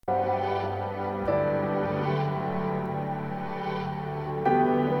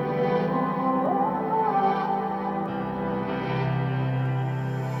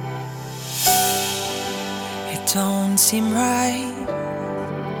don't seem right,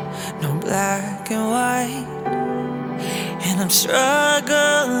 no black and white, and I'm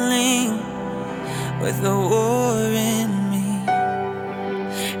struggling with the war in me.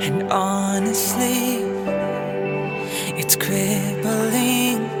 And honestly, it's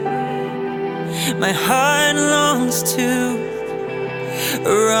crippling. My heart longs to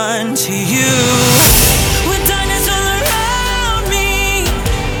run to you. With darkness all around me,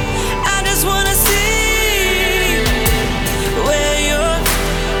 I just wanna see where your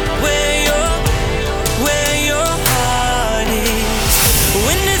heart is.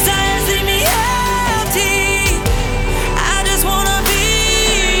 When desires leave me empty, I just wanna be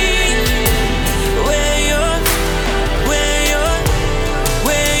where your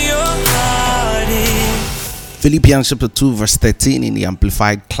heart is. Philippians chapter 2 verse 13 in the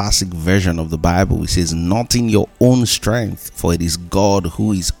Amplified Classic Version of the Bible, it says, "Not in your own strength, for it is God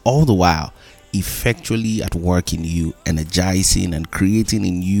who is all the while effectually at work in you, energizing and creating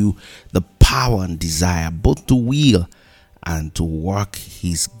in you the power and desire both to will and to work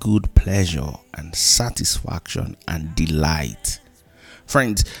his good pleasure and satisfaction and delight."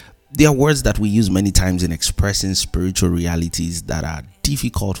 Friends, there are words that we use many times in expressing spiritual realities that are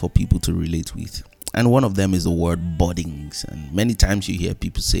difficult for people to relate with. And one of them is the word burdens. And many times you hear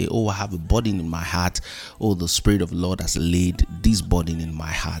people say, "Oh, I have a burden in my heart. Oh, the Spirit of the Lord has laid this burden in my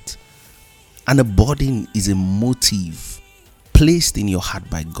heart." And a burden is a motive placed in your heart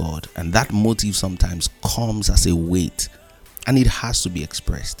by God. And that motive sometimes comes as a weight. And it has to be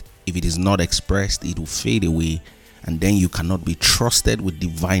expressed. If it is not expressed, it will fade away. And then you cannot be trusted with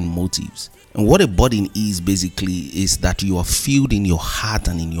divine motives. And what a burden is basically is that you are filled in your heart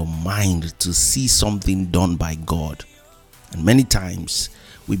and in your mind to see something done by God. And many times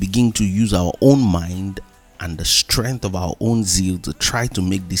we begin to use our own mind and the strength of our own zeal to try to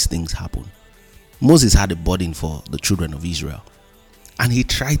make these things happen. Moses had a burden for the children of Israel, and he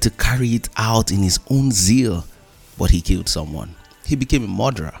tried to carry it out in his own zeal, but he killed someone. He became a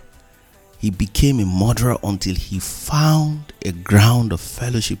murderer. He became a murderer until he found a ground of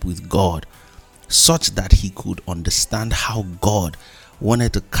fellowship with God, such that he could understand how God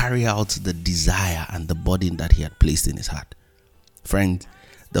wanted to carry out the desire and the burden that he had placed in his heart. Friend,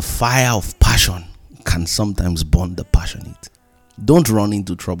 the fire of passion can sometimes burn the passionate. Don't run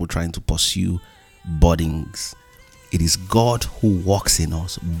into trouble trying to pursue burdens. It is God who works in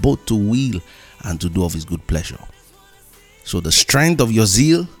us, both to will and to do of his good pleasure. So the strength of your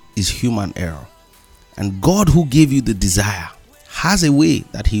zeal is human error. And God who gave you the desire has a way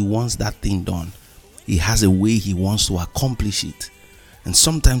that he wants that thing done. He has a way he wants to accomplish it. And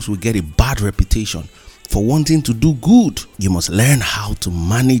sometimes we get a bad reputation for wanting to do good. You must learn how to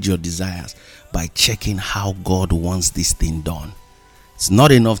manage your desires by checking how God wants this thing done. It's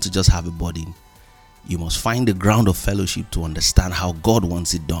not enough to just have a burden. You must find a ground of fellowship to understand how God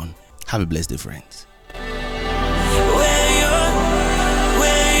wants it done. Have a blessed day, friends.